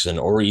Jackson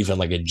or even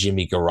like a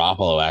Jimmy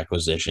Garoppolo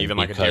acquisition, even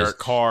like a Derek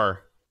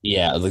Carr.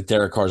 Yeah, like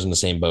Derek Carr's in the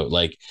same boat.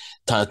 Like,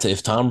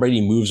 if Tom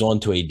Brady moves on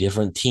to a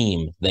different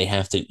team, they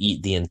have to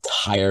eat the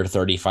entire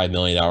 $35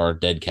 million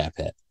dead cap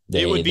hit.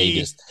 It would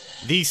be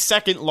the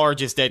second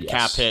largest dead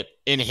cap hit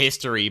in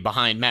history,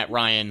 behind Matt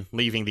Ryan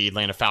leaving the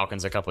Atlanta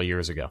Falcons a couple of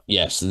years ago.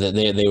 Yes,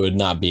 they would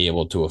not be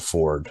able to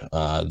afford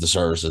the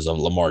services of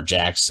Lamar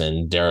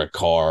Jackson, Derek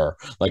Carr.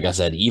 Like I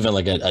said, even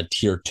like a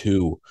tier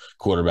 2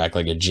 quarterback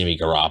like a Jimmy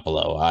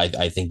Garoppolo.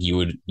 I think you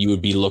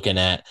would be looking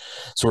at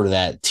sort of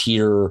that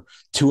tier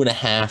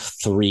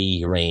 2.5,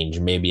 3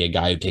 range. Maybe a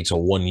guy who takes a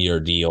 1-year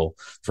deal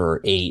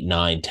for 8,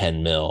 9,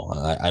 10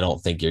 mil. I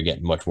don't think you're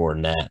getting much more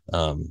than that.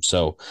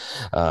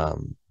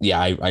 Yeah,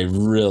 I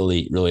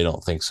really, really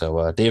don't think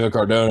so. David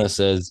Cardona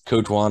says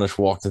Coach Wanish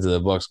walked into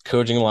the Bucs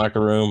coaching locker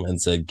room and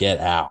said, "Get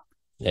out."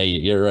 Yeah,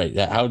 you're right.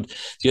 How do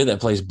you have that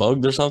place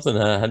bugged or something?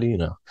 How do you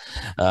know?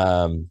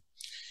 Yeah,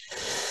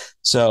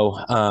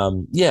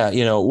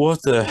 we'll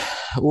have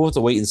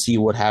to wait and see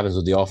what happens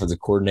with the offensive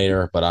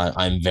coordinator. But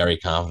I'm very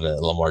confident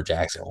that Lamar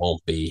Jackson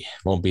won't be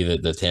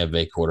the Tampa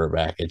Bay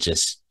quarterback. It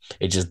just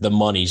the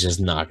money's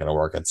just not going to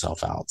work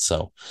itself out.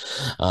 So.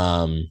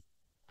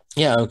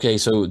 Yeah, okay,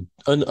 so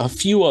a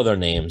few other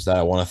names that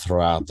I want to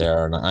throw out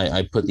there, and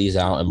I put these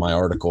out in my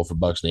article for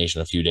Bucs Nation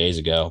a few days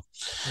ago.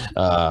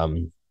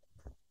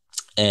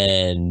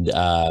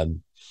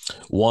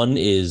 One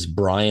is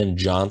Brian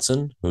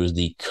Johnson, who is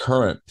the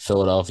current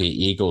Philadelphia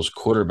Eagles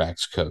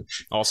quarterbacks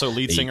coach. Also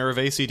lead singer of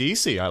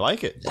AC/DC. I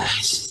like it.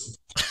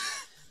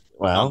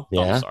 Well,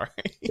 yeah.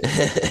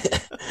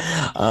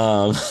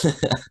 I'm sorry.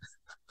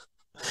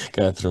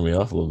 Kind of threw me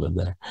off a little bit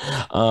there.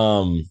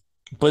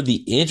 But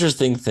the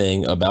interesting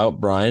thing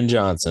about Brian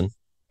Johnson,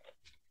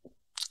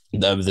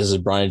 this is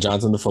Brian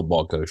Johnson, the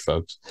football coach,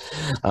 folks.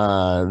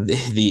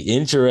 The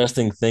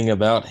interesting thing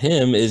about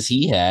him is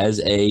he has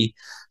a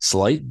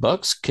slight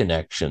Bucs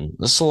connection.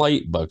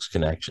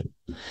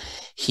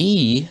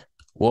 He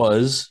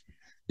was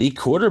the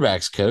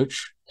quarterbacks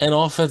coach and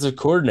offensive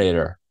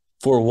coordinator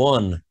for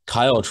one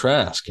Kyle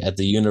Trask at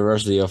the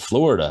University of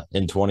Florida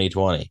in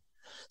 2020.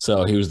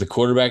 So he was the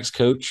quarterbacks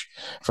coach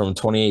from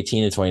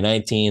 2018 to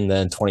 2019.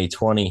 Then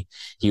 2020,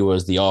 he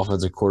was the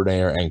offensive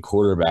coordinator and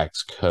quarterbacks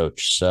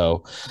coach.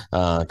 So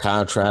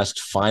Kyle Trask's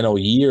final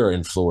year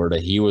in Florida,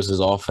 he was his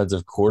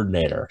offensive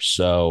coordinator.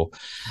 So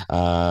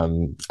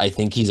I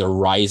think he's a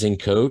rising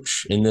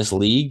coach in this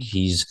league.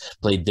 He's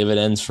played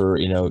dividends for,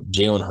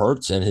 Jalen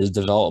Hurts and his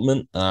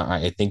development.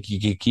 I think you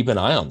could keep an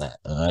eye on that.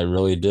 I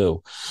really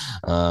do.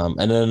 And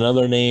then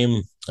another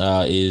name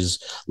is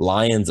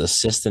Lions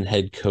assistant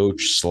head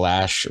coach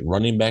 /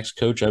 running backs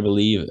coach, I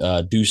believe,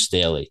 Deuce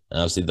Staley.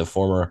 Obviously, the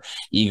former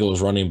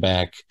Eagles running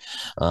back,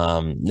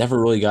 never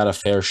really got a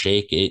fair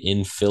shake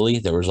in Philly.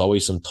 There was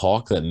always some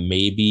talk that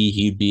maybe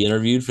he'd be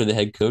interviewed for the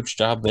head coach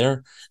job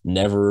there.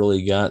 Never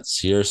really got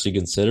seriously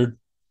considered.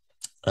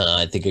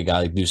 I think a guy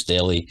like Deuce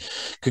Staley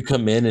could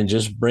come in and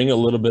just bring a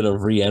little bit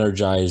of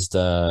re-energized,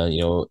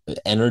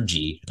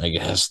 energy, I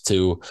guess,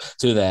 to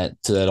that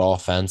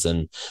offense,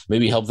 and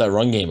maybe help that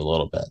run game a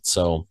little bit.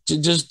 So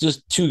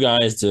just two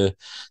guys to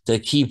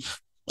keep.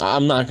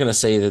 I'm not going to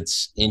say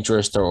that's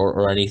interest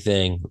or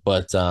anything,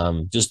 but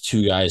just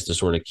two guys to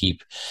sort of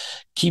keep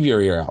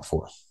your ear out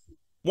for.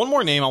 One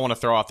more name I want to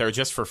throw out there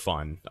just for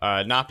fun,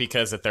 not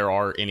because that there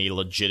are any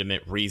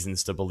legitimate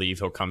reasons to believe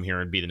he'll come here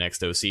and be the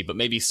next OC, but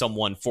maybe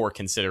someone for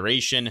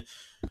consideration,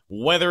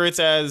 whether it's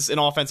as an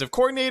offensive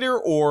coordinator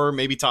or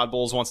maybe Todd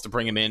Bowles wants to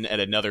bring him in at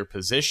another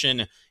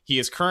position. He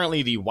is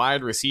currently the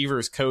wide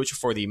receivers coach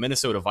for the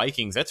Minnesota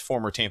Vikings. That's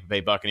former Tampa Bay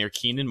Buccaneer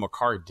Keenan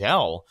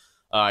McCardell.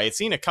 I'd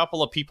seen a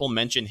couple of people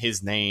mention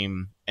his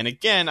name, and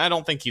again, I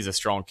don't think he's a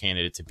strong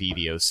candidate to be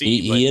the OC.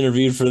 He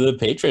interviewed for the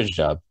Patriots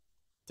job.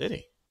 Did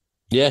he?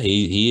 Yeah,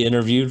 he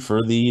interviewed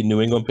for the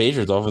New England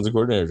Patriots offensive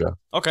coordinator job.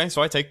 Okay,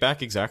 so I take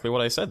back exactly what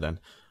I said then.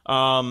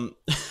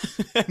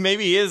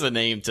 Maybe he is a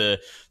name to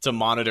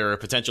monitor, a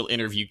potential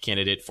interview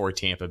candidate for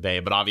Tampa Bay,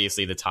 but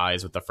obviously the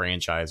ties with the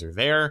franchise are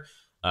there.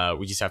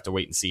 We just have to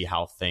wait and see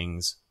how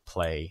things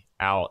play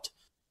out.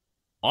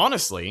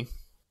 Honestly,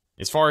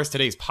 as far as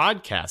today's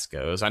podcast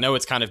goes, I know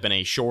it's kind of been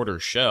a shorter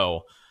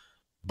show,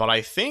 but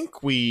I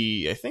think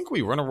we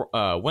went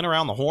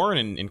around the horn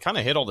and kind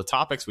of hit all the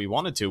topics we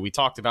wanted to. We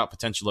talked about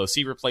potential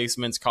OC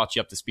replacements, caught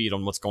you up to speed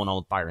on what's going on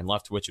with Byron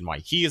Leftwich and why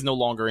he is no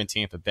longer in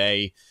Tampa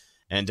Bay.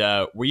 And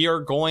we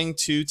are going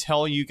to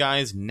tell you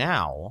guys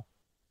now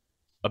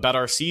about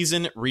our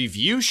season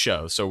review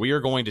show. So we are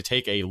going to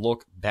take a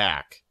look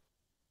back,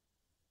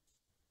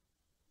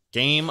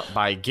 game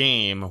by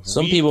game.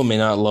 Some people may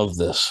not love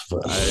this,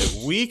 but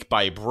week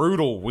by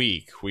brutal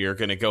week, we are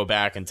going to go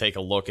back and take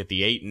a look at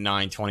the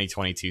 8-9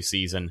 2022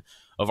 season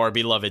of our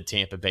beloved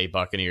Tampa Bay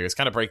Buccaneers.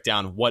 Kind of break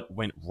down what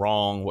went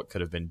wrong, what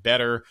could have been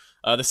better,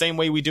 the same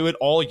way we do it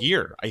all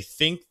year. I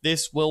think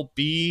this will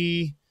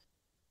be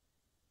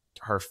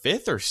our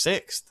 5th or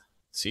 6th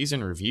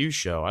season review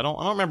show. I don't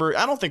remember.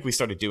 I don't think we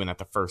started doing that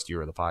the first year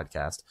of the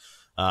podcast.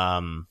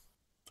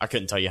 I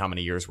couldn't tell you how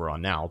many years we're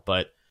on now,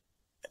 but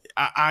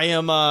I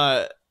am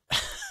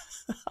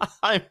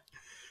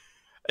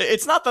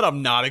it's not that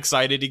I'm not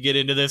excited to get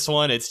into this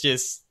one. It's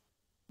just,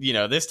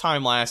 this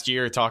time last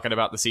year, talking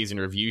about the season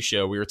review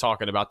show, we were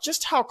talking about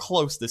just how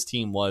close this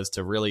team was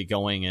to really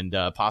going and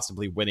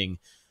possibly winning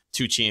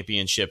 2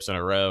 championships in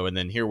a row. And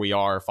then here we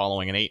are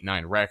following an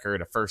 8-9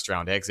 record, a first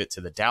round exit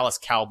to the Dallas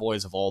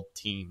Cowboys of all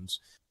teams.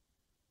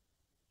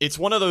 It's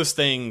one of those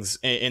things,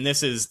 and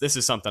this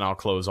is something I'll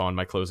close on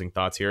my closing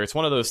thoughts here. It's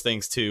one of those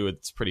things too.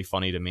 It's pretty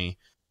funny to me.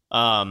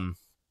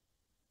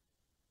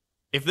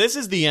 If this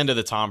is the end of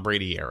the Tom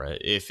Brady era,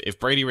 if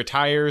Brady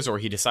retires or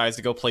he decides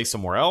to go play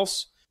somewhere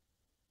else,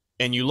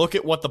 and you look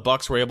at what the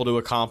Bucs were able to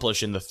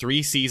accomplish in the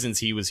 3 seasons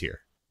he was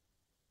here,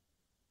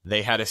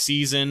 they had a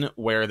season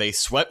where they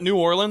swept New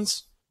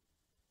Orleans,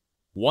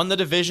 won the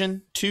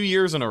division 2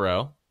 years in a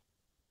row.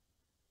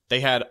 They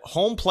had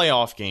home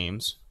playoff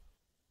games,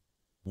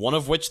 one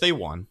of which they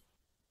won.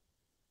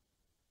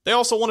 They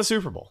also won a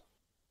Super Bowl.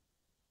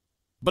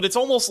 But it's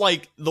almost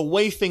like the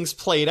way things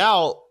played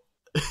out,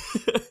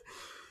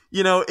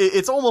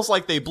 it's almost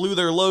like they blew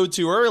their load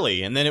too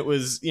early. And then it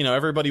was,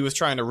 everybody was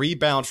trying to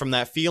rebound from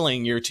that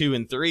feeling year 2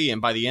 and 3.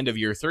 And by the end of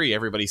year 3,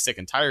 everybody's sick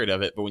and tired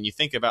of it. But when you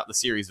think about the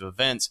series of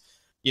events,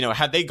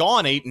 had they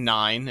gone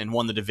 8-9 and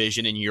won the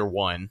division in year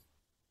 1,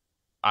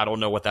 I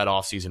don't know what that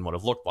offseason would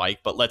have looked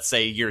like. But let's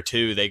say year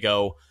 2, they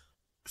go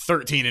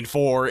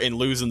 13-4 and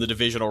losing the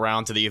divisional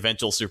round to the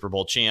eventual Super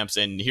Bowl champs.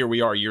 And here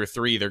we are, year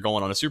 3, they're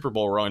going on a Super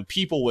Bowl run.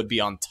 People would be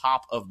on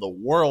top of the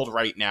world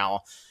right now.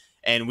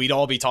 And we'd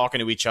all be talking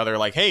to each other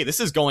like, hey, this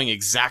is going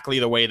exactly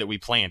the way that we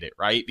planned it,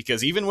 right?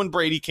 Because even when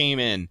Brady came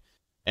in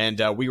and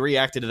we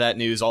reacted to that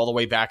news all the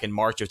way back in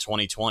March of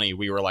 2020,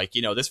 we were like,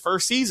 this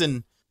first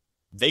season,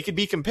 they could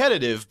be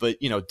competitive, but,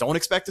 don't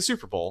expect a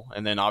Super Bowl.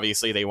 And then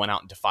obviously they went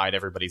out and defied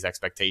everybody's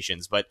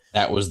expectations. But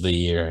that was the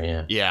year,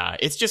 yeah. Yeah,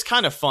 it's just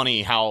kind of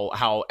funny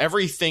how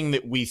everything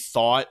that we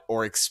thought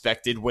or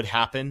expected would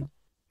happen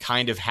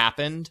kind of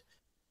happened.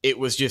 It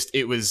was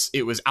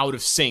out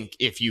of sync,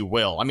 if you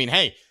will. I mean,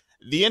 hey,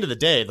 at the end of the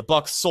day, the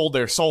Bucs sold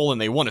their soul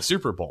and they won a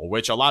Super Bowl,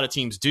 which a lot of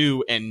teams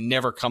do and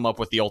never come up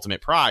with the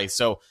ultimate prize.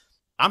 So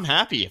I'm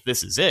happy if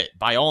this is it.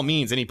 By all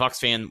means, any Bucs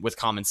fan with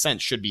common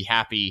sense should be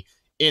happy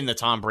in the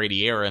Tom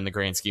Brady era in the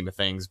grand scheme of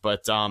things.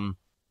 But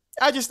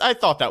I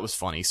thought that was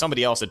funny.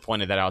 Somebody else had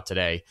pointed that out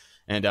today.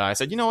 And I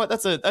said, you know what?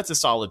 That's a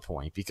solid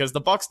point, because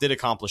the Bucs did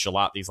accomplish a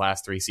lot these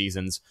last 3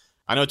 seasons.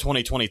 I know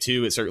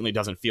 2022, it certainly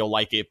doesn't feel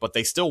like it, but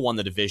they still won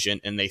the division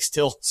and they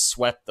still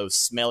swept those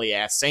smelly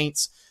ass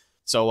Saints.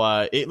 So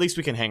at least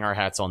we can hang our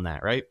hats on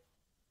that, right?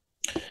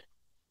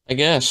 I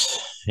guess.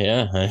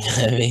 Yeah.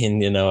 I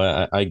mean,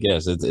 I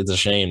guess it's a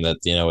shame that,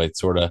 it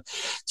sort of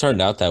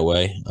turned out that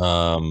way.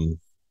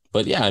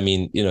 But yeah, I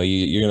mean, you're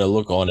going to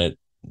look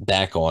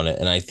back on it.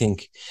 And I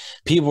think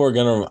people are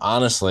going to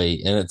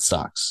honestly, and it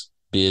sucks,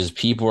 because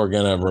people are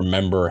going to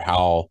remember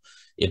how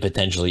it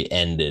potentially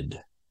ended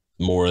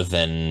more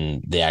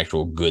than the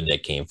actual good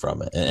that came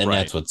from it. And right.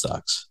 That's what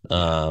sucks.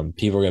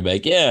 People are going to be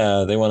like,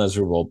 yeah, they won a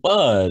Super Bowl,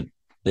 but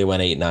they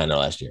went 8-9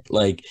 last year.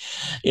 Like,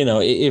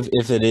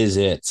 if it is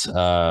it,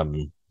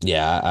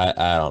 yeah,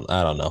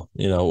 I don't know.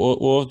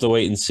 We'll have to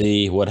wait and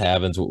see what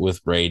happens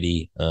with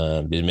Brady.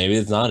 Maybe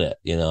it's not it.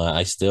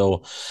 I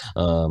still,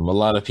 a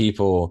lot of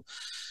people,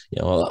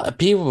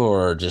 people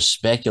are just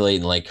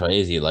speculating like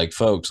crazy. Like,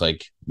 folks,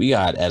 like, we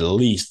got at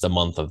least a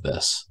month of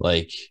this.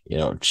 Like,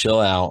 chill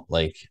out.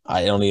 Like,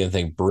 I don't even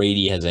think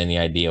Brady has any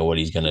idea what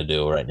he's going to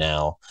do right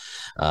now.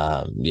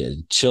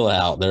 Chill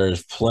out. There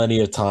is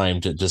plenty of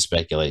time to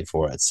speculate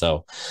for it.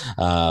 So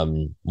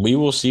we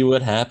will see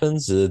what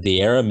happens.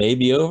 The era may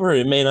be over.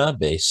 It may not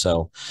be.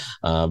 So,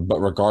 but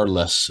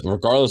regardless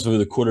of who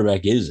the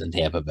quarterback is in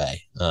Tampa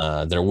Bay,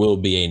 there will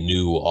be a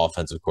new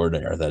offensive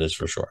coordinator. That is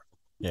for sure.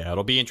 Yeah,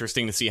 it'll be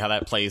interesting to see how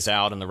that plays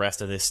out, and the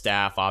rest of this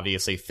staff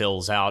obviously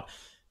fills out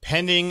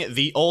pending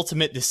the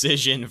ultimate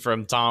decision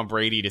from Tom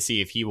Brady to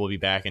see if he will be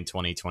back in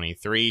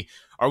 2023.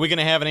 Are we going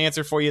to have an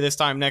answer for you this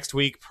time next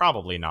week?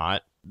 Probably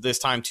not. This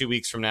time 2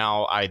 weeks from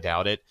now, I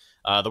doubt it.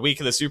 The week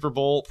of the Super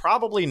Bowl,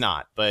 probably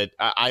not. But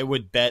I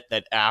would bet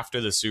that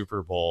after the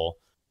Super Bowl,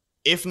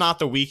 if not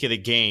the week of the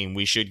game,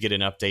 we should get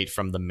an update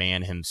from the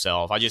man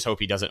himself. I just hope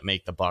he doesn't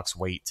make the Bucs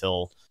wait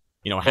till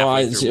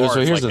halfway through March,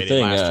 so here's like the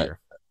thing. Last year.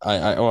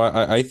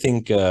 I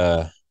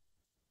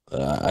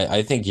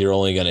think you're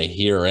only going to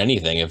hear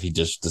anything if he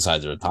just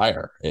decides to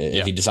retire.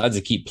 If he decides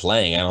to keep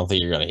playing, I don't think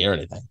you're going to hear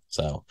anything.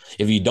 So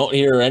if you don't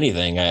hear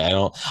anything, I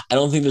don't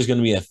think there's going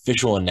to be an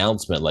official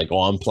announcement like,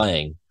 "Oh, I'm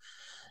playing."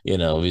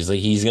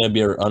 He's going to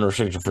be an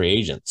unrestricted free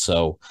agent.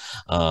 So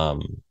I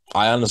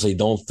honestly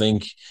don't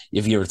think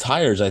if he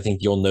retires, I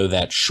think you'll know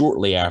that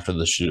shortly after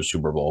the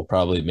Super Bowl,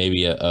 probably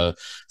maybe a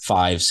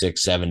 5,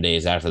 6, 7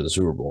 days after the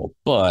Super Bowl.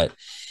 But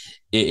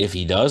if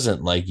he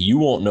doesn't, you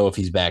won't know if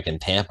he's back in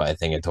Tampa, I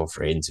think, until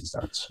free agency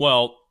starts.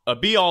 Well, a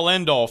be-all,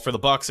 end-all for the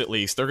Bucs, at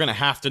least, they're going to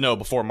have to know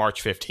before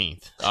March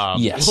 15th.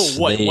 Yes,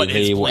 what his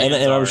plans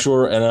and are.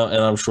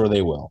 I'm sure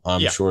they will.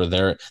 I'm sure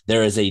there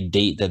is a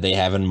date that they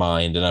have in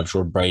mind, and I'm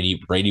sure Brady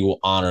will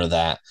honor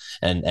that,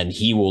 and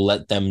he will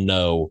let them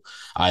know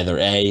either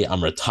A,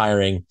 I'm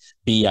retiring,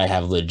 B, I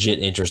have legit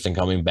interest in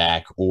coming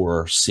back,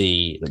 or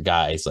C, the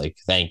guys,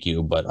 thank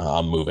you, but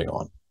I'm moving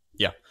on.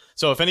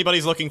 So if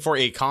anybody's looking for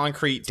a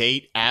concrete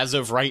date as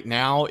of right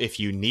now,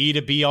 if you need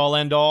a be-all,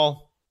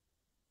 end-all,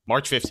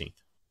 March 15th.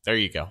 There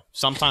you go.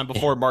 Sometime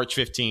before March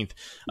 15th,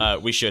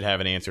 we should have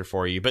an answer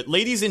for you. But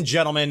ladies and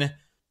gentlemen,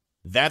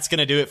 that's going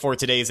to do it for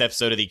today's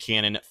episode of the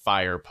Cannon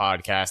Fire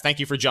Podcast. Thank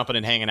you for jumping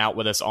and hanging out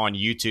with us on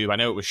YouTube. I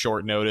know it was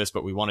short notice,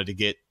 but we wanted to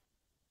get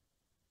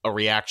a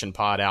reaction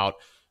pod out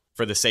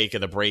for the sake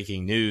of the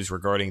breaking news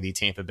regarding the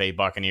Tampa Bay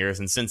Buccaneers.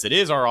 And since it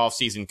is our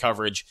off-season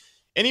coverage,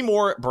 any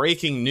more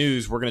breaking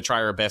news, we're going to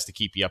try our best to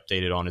keep you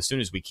updated on as soon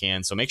as we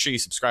can. So make sure you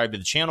subscribe to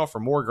the channel for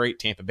more great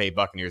Tampa Bay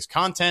Buccaneers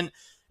content,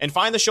 and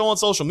find the show on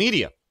social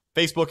media,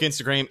 Facebook,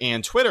 Instagram,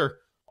 and Twitter.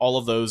 All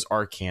of those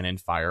are Cannon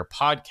Fire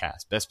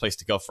Podcast. Best place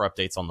to go for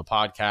updates on the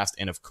podcast.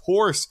 And of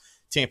course,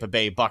 Tampa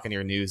Bay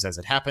Buccaneer news as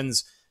it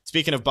happens.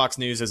 Speaking of Bucs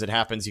news as it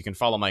happens, you can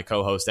follow my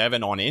co-host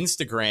Evan on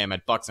Instagram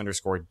at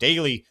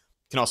Bucs_daily. You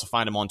can also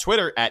find him on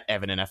Twitter at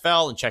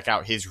EvanNFL, and check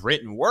out his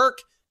written work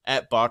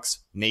at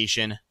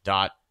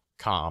BucsNation.com.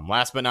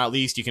 Last but not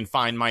least, you can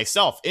find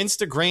myself,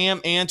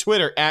 Instagram and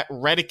Twitter at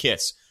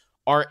Redicus,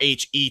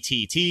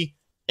 RHETT,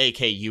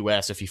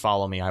 AKUS. If you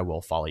follow me, I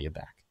will follow you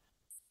back.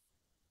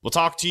 We'll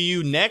talk to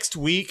you next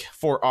week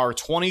for our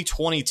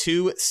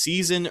 2022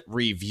 season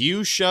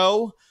review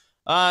show.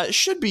 It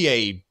should be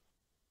a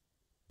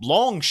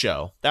long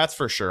show, that's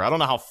for sure. I don't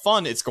know how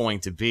fun it's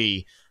going to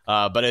be,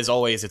 but as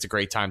always, it's a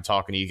great time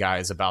talking to you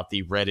guys about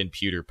the Red and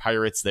Pewter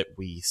Pirates that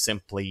we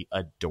simply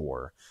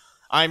adore.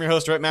 I'm your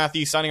host, Rhett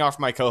Matthews, signing off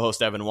for my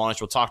co-host, Evan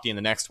Wanish. We'll talk to you in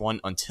the next one.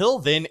 Until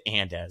then,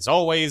 and as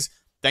always,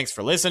 thanks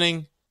for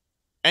listening,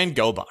 and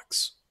go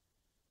Bucs.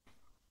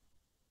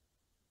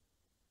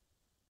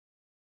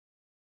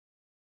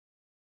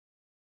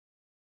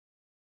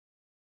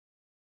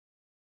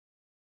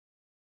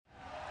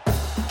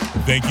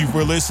 Thank you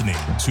for listening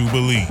to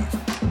Believe.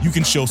 You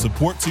can show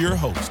support to your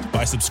host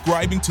by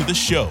subscribing to the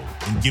show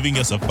and giving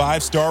us a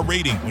 5-star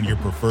rating on your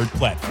preferred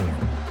platform.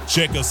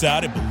 Check us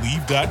out at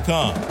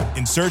Believe.com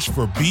and search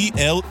for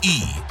BLEAV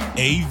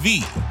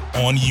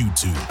on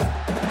YouTube.